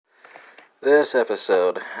This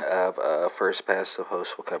episode of First Pass the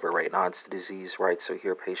Host will cover Raynaud's disease, right? So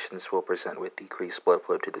here patients will present with decreased blood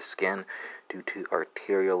flow to the skin due to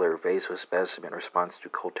arteriolar vasospasm in response to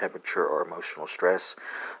cold temperature or emotional stress.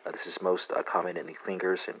 This is most common in the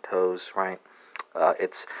fingers and toes, right?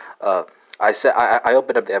 It's I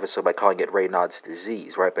opened up the episode by calling it Raynaud's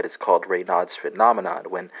disease, right? But it's called Raynaud's phenomenon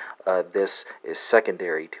when this is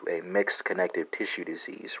secondary to a mixed connective tissue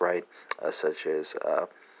disease, right? Such as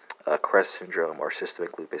CREST syndrome or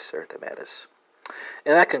systemic lupus erythematosus.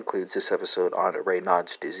 And that concludes this episode on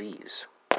Raynaud's disease.